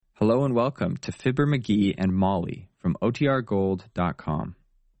Hello and welcome to Fibber McGee and Molly from OTRGold.com.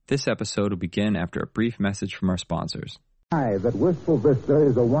 This episode will begin after a brief message from our sponsors. Hi, that Wistful Vista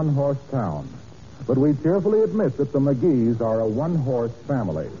is a one-horse town, but we cheerfully admit that the McGees are a one-horse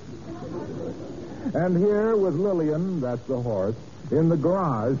family. And here with Lillian, that's the horse, in the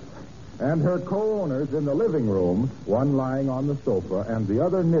garage, and her co-owners in the living room, one lying on the sofa and the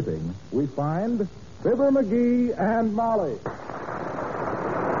other knitting, we find Fibber McGee and Molly.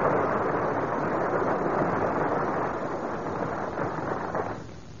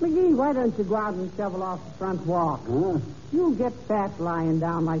 McGee, why don't you go out and shovel off the front walk? Huh? You'll get fat lying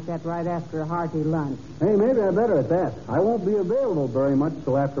down like that right after a hearty lunch. Hey, maybe I better at that. I won't be available very much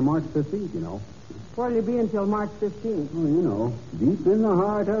till after March 15th, you know. Where'll you be until March 15th? Oh, you know, deep in the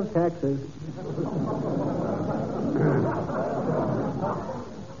heart of Texas.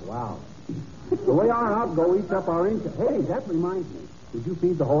 Wow. The way our outgo eats up our income. Hey, that reminds me. Did you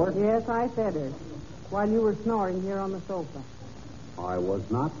feed the horse? Yes, I fed her while you were snoring here on the sofa. I was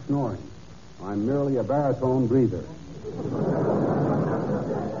not snoring. I'm merely a baritone breather.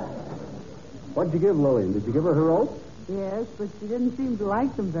 What'd you give Lillian? Did you give her her oats? Yes, but she didn't seem to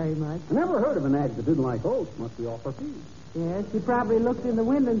like them very much. I never heard of an nag that didn't like oats. Must be off her feed. Yes, she probably looked in the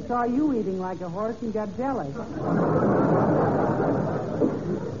window and saw you eating like a horse and got jealous.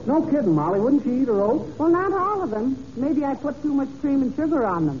 No kidding, Molly. Wouldn't she eat her oats? Well, not all of them. Maybe I put too much cream and sugar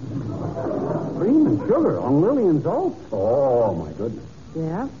on them. Cream and sugar on Lillian's oats? Oh, my goodness.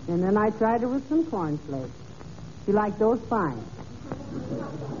 Yeah, and then I tried her with some cornflakes. She liked those fine.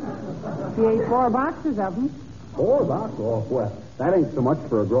 She ate 4 boxes of them. 4 boxes? Oh, well, that ain't so much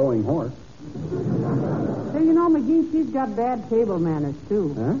for a growing horse. Say, you know, McGee, she's got bad table manners,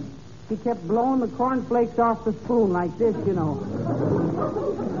 too. Huh? She kept blowing the cornflakes off the spoon like this, you know.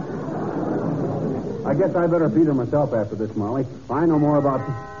 I guess I better feed her myself after this, Molly. I know more about...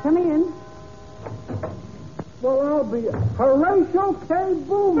 Come in. Well, I'll be Horatio K.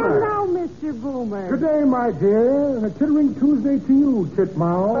 Boomer. Hello, Mr. Boomer. Good day, my dear, and a tittering Tuesday to you,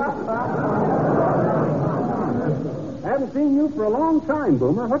 titmouse. Haven't seen you for a long time,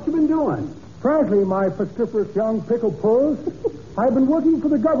 Boomer. What you been doing? Frankly, my pestiferous young pickle puss, I've been working for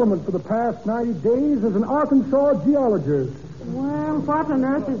the government for the past 90 days as an Arkansas geologist. Well, what on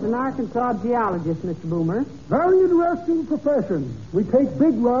earth is an Arkansas geologist, Mr. Boomer? Very interesting profession. We take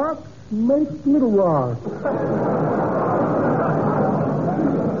big rocks and make little rocks.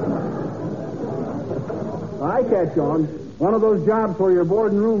 I catch on. One of those jobs where your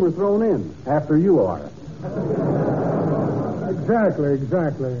board and room are thrown in after you are. Exactly.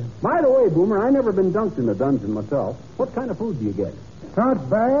 By the way, Boomer, I never been dunked in a dungeon myself. What kind of food do you get? Not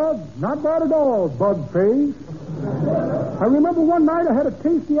bad at all, bug face. I remember one night I had a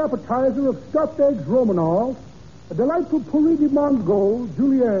tasty appetizer of stuffed eggs Romanov, a delightful poulet de Mongol,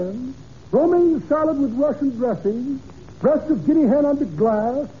 julienne, romaine salad with Russian dressing, breast of guinea hen under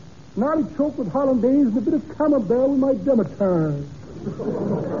glass, an artichoke with hollandaise, and a bit of camembert with my demi-tasse.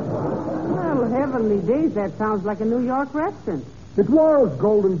 Well, heavenly days, that sounds like a New York restaurant. It was,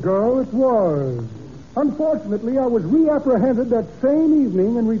 Golden Girl, it was. Unfortunately, I was reapprehended that same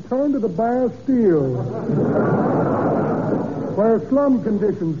evening and returned to the Bastille, where slum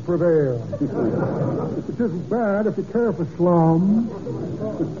conditions prevail. It isn't bad if you care for slum.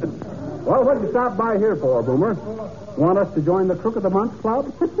 Well, what did you stop by here for, Boomer? Want us to join the Crook of the Month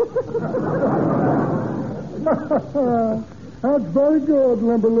Club? That's very good,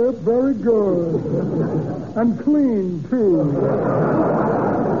 Limberlip, very good. And clean, too.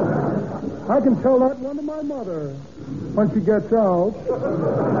 I can tell that one to my mother when she gets out.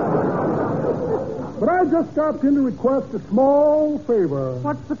 But I just stopped in to request a small favor.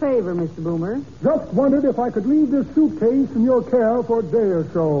 What's the favor, Mr. Boomer? Just wondered if I could leave this suitcase in your care for a day or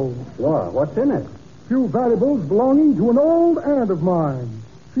so. Sure. What's in it? Few valuables belonging to an old aunt of mine.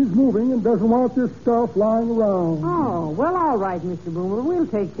 She's moving and doesn't want this stuff lying around. Oh, well, all right, Mr. Boomer. We'll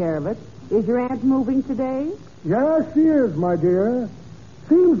take care of it. Is your aunt moving today? Yes, she is, my dear.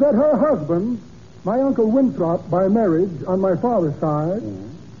 Seems that her husband, my Uncle Winthrop by marriage on my father's side,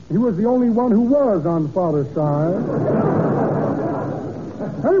 he was the only one who was on father's side.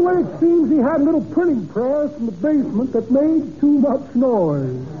 Anyway, it seems he had a little printing press in the basement that made too much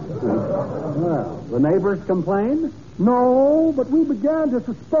noise. Well, the neighbors complained? No, but we began to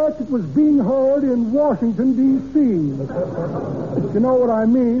suspect it was being heard in Washington, D.C. You know what I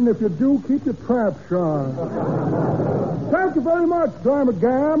mean. If you do, keep your trap sharp. Thank you very much,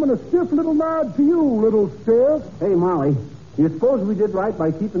 Dramagam, and a stiff little nod to you, little stiff. Hey, Molly, do you suppose we did right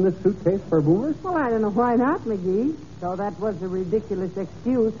by keeping this suitcase for Boomer? Well, I don't know why not, McGee. Though that was a ridiculous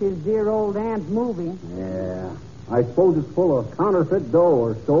excuse, his dear old aunt moving. Yeah. I suppose it's full of counterfeit dough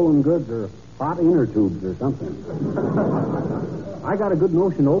or stolen goods or hot inner tubes or something. I got a good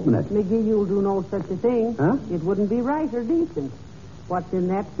notion to open it. McGee, you'll do no such a thing. Huh? It wouldn't be right or decent. What's in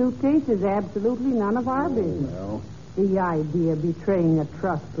that suitcase is absolutely none of our business. Well. The idea of betraying a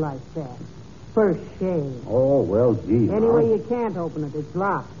trust like that. For shame. Oh, well, gee. Anyway, you can't open it. It's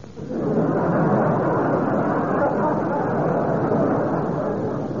locked.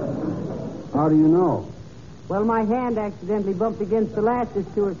 How do you know? Well, my hand accidentally bumped against the latches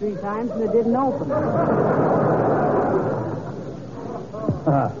 2 or 3 times, and it didn't open.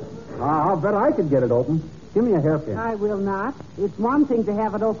 I'll bet I could get it open. Give me a hairpin. I will not. It's one thing to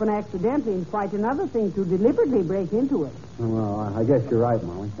have it open accidentally, and quite another thing to deliberately break into it. Well, I guess you're right,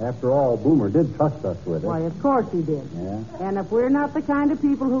 Molly. After all, Boomer did trust us with it. Why, of course he did. Yeah? And if we're not the kind of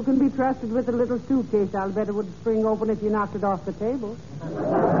people who can be trusted with a little suitcase, I'll bet it would spring open if you knocked it off the table.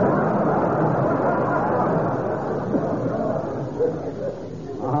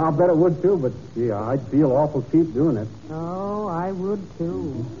 I'll bet it would, too, but, gee, I'd feel awful cheap doing it. Oh, I would,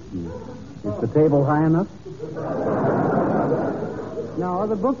 too. Is the table high enough? No,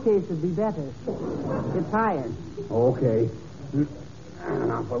 the bookcase would be better. It's higher. Okay.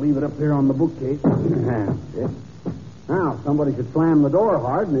 Now, if I leave it up there on the bookcase. Now, if somebody could slam the door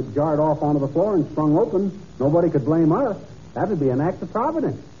hard and it jarred off onto the floor and sprung open, nobody could blame us. That would be an act of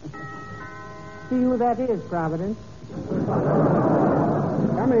Providence. See who that is, Providence.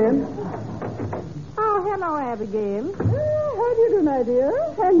 Come in. Oh, hello, Abigail. How do you do, my dear?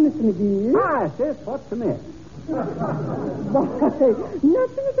 And Miss McGee. Hi, sis. What's the miss? Why,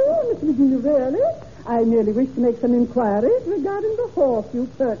 nothing at all, Miss McGee, really. I merely wish to make some inquiries regarding the horse you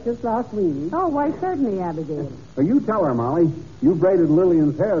purchased last week. Oh, why, certainly, Abigail. Well, you tell her, Molly. You braided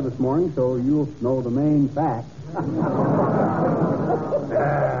Lillian's hair this morning, so you'll know the main facts. Mr.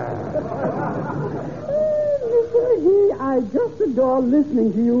 McGee, I just adore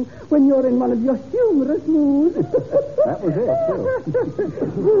listening to you when you're in one of your humorous moods. That was it, too.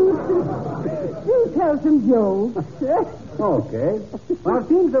 You tell some jokes. Okay. Well, it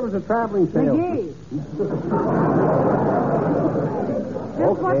seems there was a traveling salesman. McGee.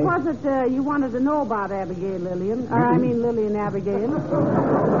 Just what was it you wanted to know about Abigail Lillian? Lillian Abigail.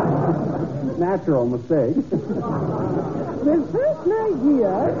 Natural mistake. Well, first, my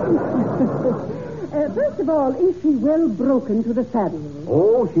dear, first of all, is she well broken to the saddle?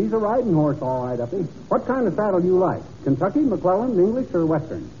 Oh, she's a riding horse, all right, Uppy. What kind of saddle do you like? Kentucky, McClellan, English, or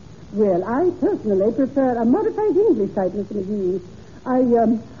Western? Well, I personally prefer a modified English type, Mr. McGee. I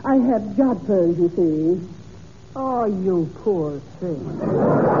have jodhpurs, you see. Oh, you poor thing.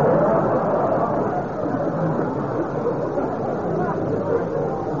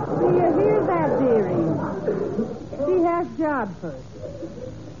 Do you hear that, dearie? She has jodhpurs.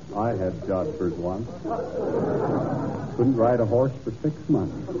 I had jodhpurs once. Couldn't ride a horse for 6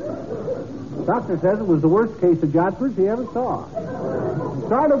 months. Doctor says it was the worst case of jodhpurs he ever saw.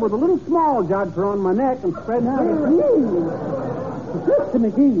 Started with a little small jodhpur on my neck and spread out. Mr.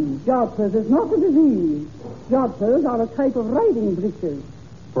 McGee, jodhpurs is not a disease. Jodhpurs are a type of riding breeches.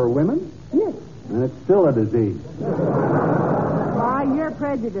 For women? Yes. And it's still a disease. Why, you're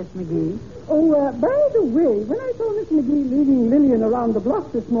prejudiced, McGee. Oh, by the way, when I saw Miss McGee leading Lillian around the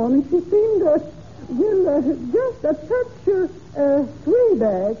block this morning, she seemed, just a touch, sway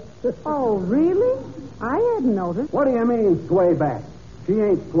back. Oh, really? I hadn't noticed. What do you mean, sway back? She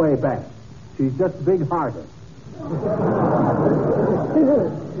ain't sway back. She's just big-hearted.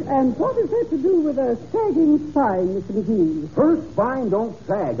 And what has that to do with a sagging spine, Mr. McGee? Her spine don't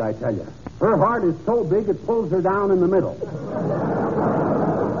sag, I tell you. Her heart is so big it pulls her down in the middle.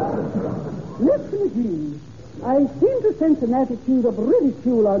 Mr. McGee, I seem to sense an attitude of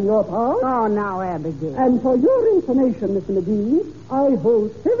ridicule on your part. Oh, now, Abigail. And for your information, Mr. McGee, I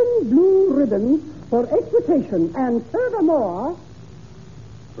hold 7 blue ribbons for equitation. And furthermore...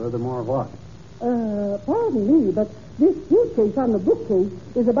 Furthermore what? Pardon me, but this suitcase on the bookcase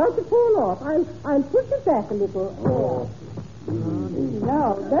is about to fall off. I'll push it back a little. Oh.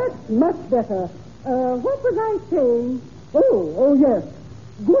 Now, that's much better. What was I saying? Oh, yes.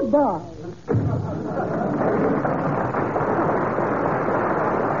 Goodbye.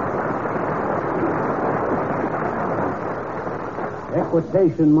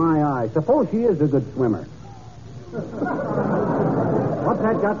 Equitation, my eye. Suppose she is a good swimmer. What's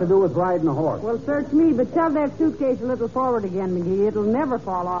that got to do with riding a horse? Well, search me, but shove that suitcase a little forward again, McGee. It'll never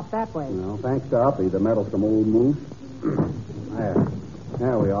fall off that way. Well, thanks to Uppy, the meddlesome old moose.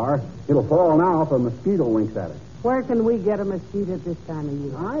 There we are. It'll fall now if a mosquito winks at it. Where can we get a mesquite at this time of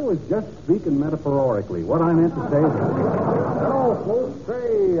year? I was just speaking metaphorically. What I meant to say was... Hello, folks.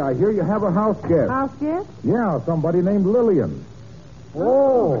 Say, I hear you have a house guest. House guest? Yeah, somebody named Lillian.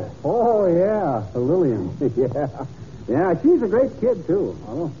 Oh, yeah, Lillian. Yeah, she's a great kid, too.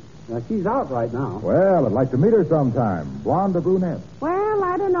 Oh, she's out right now. Well, I'd like to meet her sometime. Blonde or brunette? Well,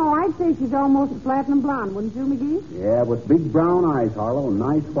 I don't know. I'd say she's almost platinum blonde, wouldn't you, McGee? Yeah, with big brown eyes, Harlow,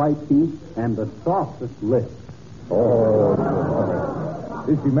 nice white teeth, and the softest lips. Oh.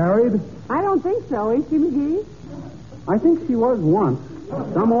 Is she married? I don't think so. Is she, McGee? I think she was once.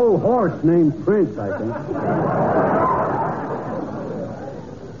 Some old horse named Prince, I think.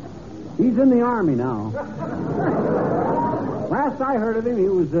 He's in the Army now. Last I heard of him, he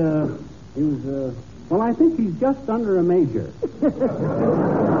was, well, I think he's just under a major.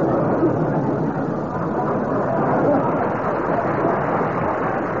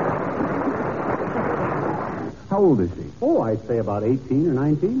 How old is she? Oh, I'd say about 18 or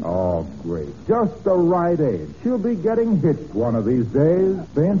 19. Oh, great. Just the right age. She'll be getting hitched one of these days.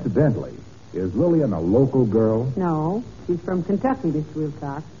 Say, incidentally, is Lillian a local girl? No. She's from Kentucky, Mr.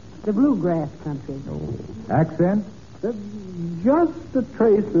 Wilcox. The bluegrass country. Oh. Accent? Just a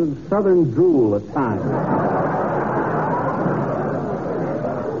trace of southern drool at times.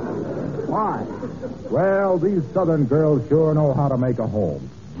 Why? Well, these southern girls sure know how to make a home.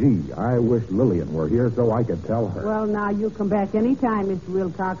 Gee, I wish Lillian were here so I could tell her. Well, now, you come back any time, Mr.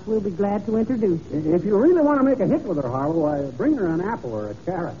 Wilcox. We'll be glad to introduce you. If you really want to make a hit with her, Harlow, bring her an apple or a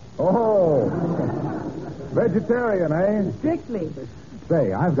carrot. Oh. Vegetarian, eh? Strictly.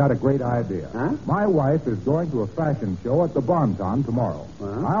 Say, I've got a great idea. Huh? My wife is going to a fashion show at the Bonton tomorrow.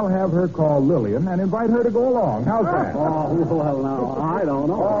 Uh-huh. I'll have her call Lillian and invite her to go along. How's that? Oh, well, no, I don't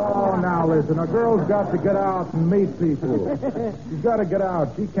know. Oh, now listen, a girl's got to get out and meet people. She's got to get out.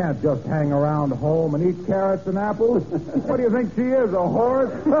 She can't just hang around home and eat carrots and apples. What do you think she is, a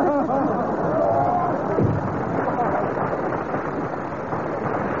horse?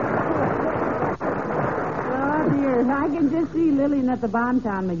 I can just see Lillian at the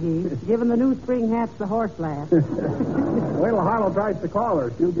Bonton, McGee, giving the new spring hats the horse laugh. Wait till Harlow tries to call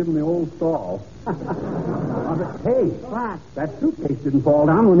her. She'll give him the old stall. Hey, What? that suitcase didn't fall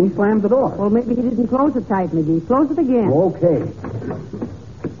down when he slammed the door. Well, maybe he didn't close it tight, McGee. Close it again. Okay.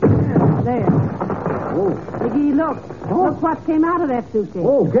 There. Oh. McGee, look. Oh. Look what came out of that suitcase.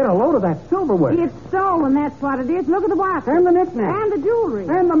 Oh, get a load of that silverware. It's stolen, that's what it is. Look at the watch. And the knickknacks. And the jewelry.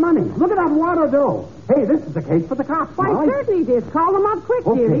 And the money. Look at that water dough. Hey, this is the case for the cops. Why, Molly. certainly it is. Call them up quick,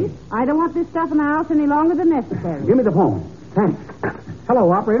 Okay. dearie. I don't want this stuff in the house any longer than necessary. Give me the phone. Thanks.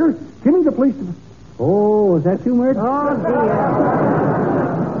 Hello, operator. Give me the police. Oh, is that you, Mert? Oh, dear.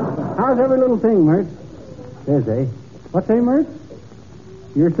 How's every little thing, Mert? There's a. What's a, Mert?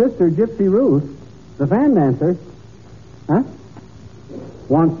 Your sister, Gypsy Ruth, the fan dancer. Huh?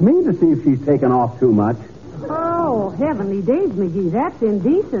 Wants me to see if she's taken off too much. Oh, heavenly days, McGee. That's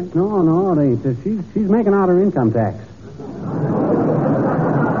indecent. No, it ain't. She's making out her income tax.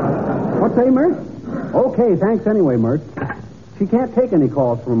 What's a, Mert? Okay, thanks anyway, Mert. She can't take any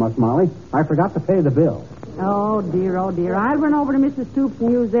calls from us, Molly. I forgot to pay the bill. Oh, dear, oh, dear. I'll run over to Mrs. Stoops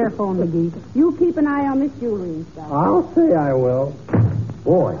and use their phone, McGee. You keep an eye on this jewelry and stuff. I'll say I will.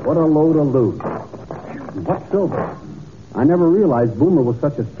 Boy, what a load of loot. What silver? I never realized Boomer was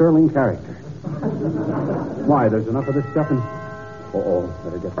such a sterling character. Why, there's enough of this stuff in... Uh-oh,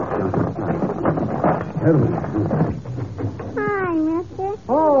 better get this junk inside. Hi, mister.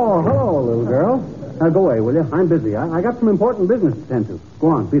 Oh, hello, little girl. Now, go away, will you? I'm busy. I got some important business to tend to. Go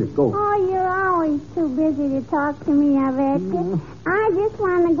on, beat it, go. Oh, you're always too busy to talk to me, I bet you. I just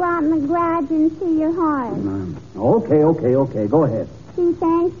want to go out in the garage and see your horse. Okay. Go ahead. Gee,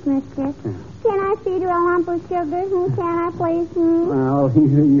 thanks, mister. Can I feed her a lump of sugar? And can I play some? Well,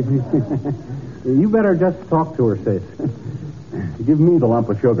 you better just talk to her, sis. Give me the lump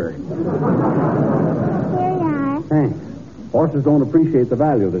of sugar. Here you are. Thanks. Horses don't appreciate the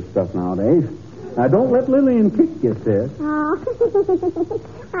value of this stuff nowadays. Now, don't let Lillian kick you, sis. Oh,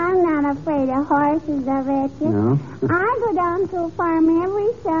 I'm not afraid of horses, I bet you. No? I go down to a farm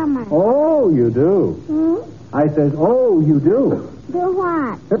every summer. Oh, you do? Hmm? I says, oh, you do? Do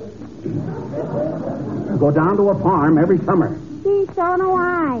what? Go down to a farm every summer. Gee, so do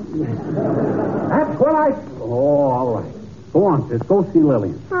I. That's what I... Oh, all right. Go on, sis. Go see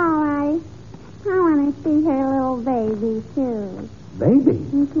Lillian. All right. I want to see her little baby, too. Baby?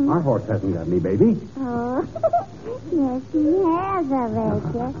 Mhm. Our horse hasn't got any baby. Oh, yes, he has, I bet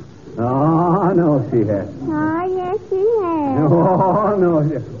you. Oh, no, she hasn't. Oh, yes, she has. Oh, no.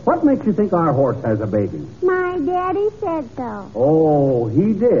 What makes you think our horse has a baby? My daddy said so. Oh,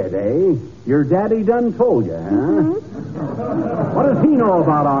 he did, eh? Your daddy done told you, huh? Mm-hmm. What does he know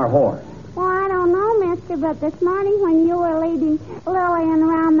about our horse? Well, I don't know, mister, but this morning when you were leading Lillian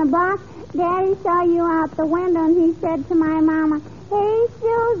around the block, Daddy saw you out the window, and he said to my mama, "Hey,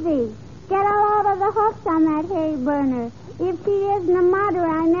 Susie, get a load of the hooks on that hay burner. If she isn't a mother,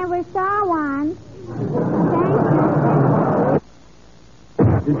 I never saw one." Thank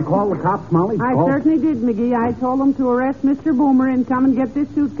you. Did you call the cops, Molly? I certainly did, McGee. I told them to arrest Mr. Boomer and come and get this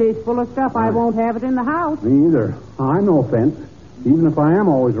suitcase full of stuff. I won't have it in the house. Me either. I'm no offense, even if I am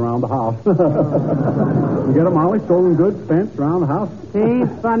always around the house. You get it, Molly? Stolen goods, fence, around the house? Ain't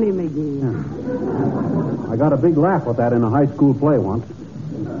funny, McGee. I got a big laugh with that in a high school play once.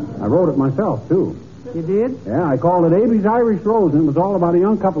 I wrote it myself, too. You did? Yeah, I called it Abe's Irish Rose, and it was all about a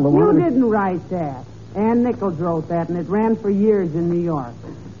young couple that You wanted... didn't write that. Ann Nichols wrote that, and it ran for years in New York.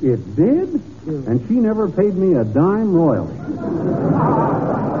 It did? Yeah. And she never paid me a dime royalty.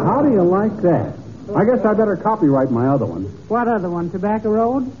 How do you like that? I guess I better copyright my other one. What other one? Tobacco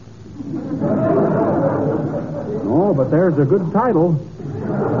Road? No, but there's a good title.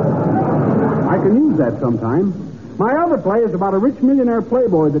 I can use that sometime. My other play is about a rich millionaire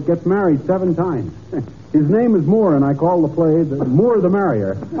playboy that gets married 7 times. His name is Moore, and I call the play The More the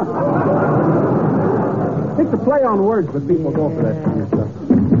Merrier. It's a play on words, but people go for that kind of stuff.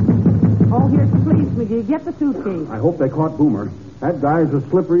 Oh, here's the police, McGee. Get the suitcase. I hope they caught Boomer. That guy's as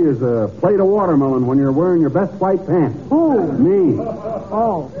slippery as a plate of watermelon when you're wearing your best white pants. Who? Me.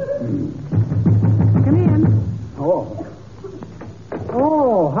 Oh. Come in.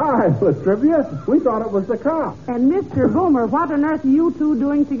 Oh, hi, Latrivia. We thought it was the cop. And Mr. Boomer, what on earth are you two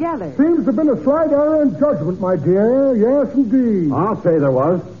doing together? Seems to have been a slight error in judgment, my dear. Yes, indeed. I'll say there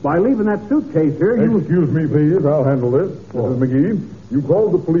was. By leaving that suitcase here, you... Excuse me, please. I'll handle this. Mrs. McGee, you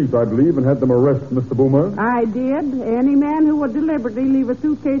called the police, I believe, and had them arrest Mr. Boomer. I did. Any man who would deliberately leave a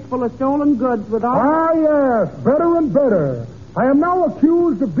suitcase full of stolen goods with all... Ah, yes. Better and better. I am now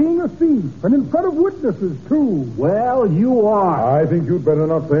accused of being a thief, and in front of witnesses, too. Well, you are. I think you'd better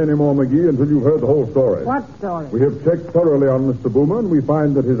not say any more, McGee, until you've heard the whole story. What story? We have checked thoroughly on Mr. Boomer, and we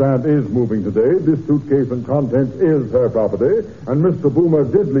find that his aunt is moving today. This suitcase and contents is her property, and Mr. Boomer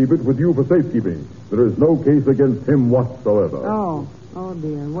did leave it with you for safekeeping. There is no case against him whatsoever. Oh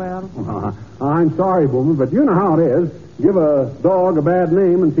dear. Well, I'm sorry, Boomer, but you know how it is. Give a dog a bad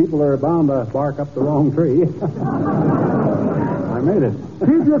name, and people are bound to bark up the wrong tree. I made it.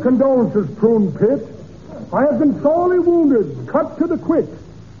 Keep your condolences, Prune Pit. I have been sorely wounded, cut to the quick.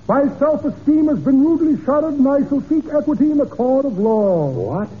 My self-esteem has been rudely shattered, and I shall seek equity in the court of law.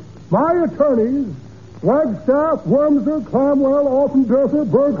 What? My attorneys, Wagstaff, Wormser, Clamwell, Offendorfer,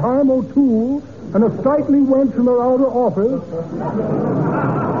 Bergheim, O'Toole, and a sightly wench in their outer office,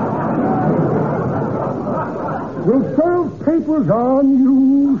 will serve papers on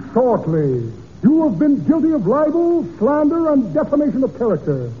you shortly. You have been guilty of libel, slander, and defamation of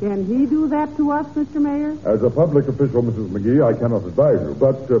character. can he do that to us, Mr. Mayor? As a public official, Mrs. McGee, I cannot advise you,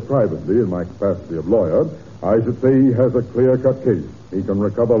 but privately, in my capacity of lawyer, I should say he has a clear-cut case. He can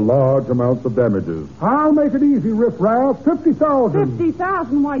recover large amounts of damages. I'll make it easy, riffraff. 50,000.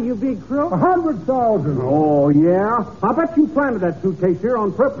 50,000? Why, you big crook. 100,000. Oh, yeah? I bet you planted that suitcase here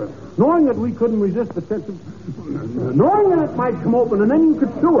on purpose, knowing that we couldn't resist the sense of... knowing that it might come open, and then you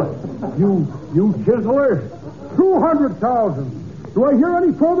could sue us. You chiseler. 200,000. Do I hear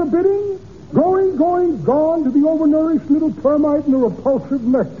any further bidding? Going, gone to the overnourished little termite in a repulsive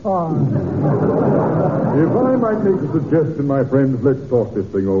necktie. If I might make a suggestion, my friends, let's talk this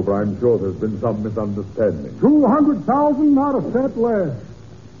thing over. I'm sure there's been some misunderstanding. 200,000, not a cent less.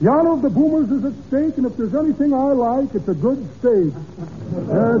 The honor of the Boomers is at stake, and if there's anything I like, it's a good steak.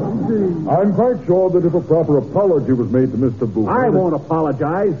 Yes, indeed. I'm quite sure that if a proper apology was made to Mr. Boomer... I won't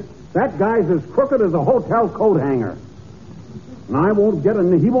apologize. That guy's as crooked as a hotel coat hanger.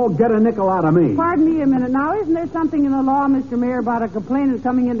 And he won't get a nickel out of me. Pardon me a minute. Now, isn't there something in the law, Mr. Mayor, about a complainant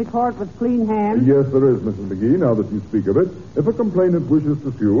coming into court with clean hands? Yes, there is, Mrs. McGee, now that you speak of it. If a complainant wishes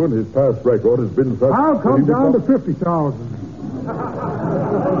to sue and his past record has been such... I'll come down to 50,000.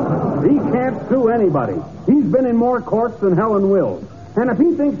 He can't sue anybody. He's been in more courts than Helen Wills. And if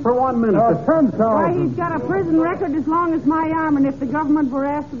he thinks for 1 minute... 10,000. Why, he's got a prison record as long as my arm, and if the government were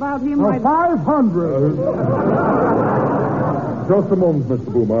asked about him, I'd... 500. Just a moment,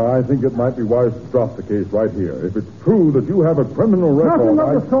 Mr. Boomer. I think it might be wise to drop the case right here. If it's true that you have a criminal record...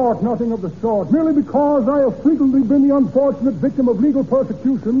 Nothing of the sort. Merely because I have frequently been the unfortunate victim of legal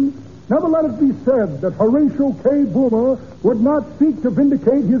persecution, Never let it be said that Horatio K. Boomer would not seek to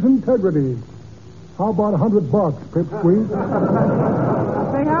vindicate his integrity. How about $100, Pipsqueak?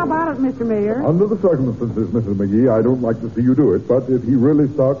 Say, how about it, Mr. Mayor? Under the circumstances, Mrs. McGee, I don't like to see you do it, but if he really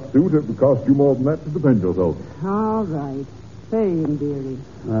starts suit, it would cost you more than that to defend yourself. All right. Pay him, dearie.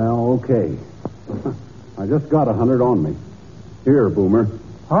 Well, okay. I just got 100 on me. Here, Boomer.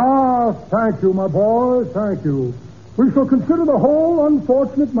 Ah, thank you, my boy, thank you. We shall consider the whole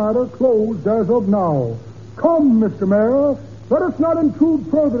unfortunate matter closed as of now. Come, Mr. Mayor, let us not intrude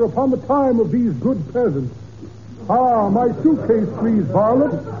further upon the time of these good peasants. Ah, my suitcase, please,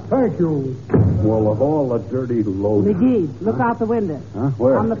 Varlet. Thank you. Well, of all the dirty load... McGee, look out the window. Huh?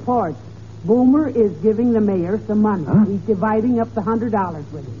 Where? On the porch. Boomer is giving the mayor some money. Huh? He's dividing up the $100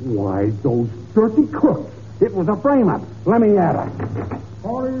 with him. Why, those dirty crooks. It was a frame-up. Let me at it.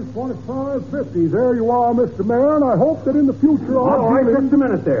 45.50. There you are, Mr. Mayor, and I hope that in the future All right, just a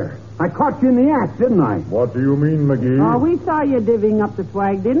minute there. I caught you in the act, didn't I? What do you mean, McGee? Oh, we saw you divvying up the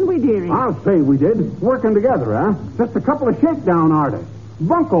swag, didn't we, dearie? I'll say we did. Working together, huh? Just a couple of shakedown artists.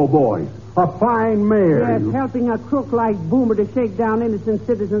 Bunco boys. A fine mayor. Yes, helping a crook like Boomer to shake down innocent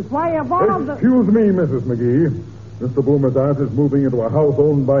citizens. Why, of all the... Excuse me, Mrs. McGee. Mr. Boomer's aunt is moving into a house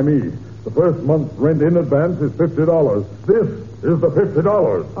owned by me. The first month's rent in advance is $50. This is the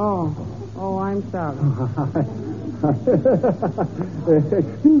 $50. Oh, I'm sorry.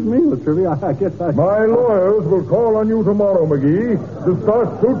 Excuse me, Latrivia. I guess I... My lawyers will call on you tomorrow, McGee, to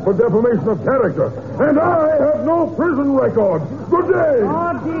start suit for defamation of character. And I have no prison record. Good day.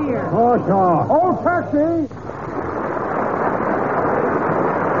 Oh, dear. Oh, sure. Oh, taxi!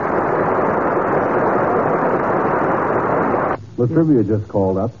 Latrivia just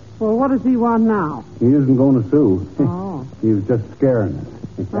called up. Well, what does he want now? He isn't going to sue. Oh. He was just scaring us.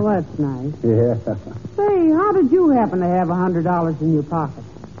 Well, that's nice. Yeah. Say, how did you happen to have $100 in your pocket?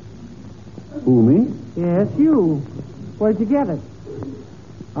 Who, me? Yes, you. Where'd you get it?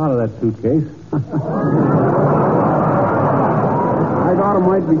 Out of that suitcase. I thought it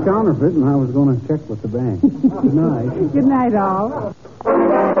might be counterfeit, and I was going to check with the bank. Good night. Good night, all.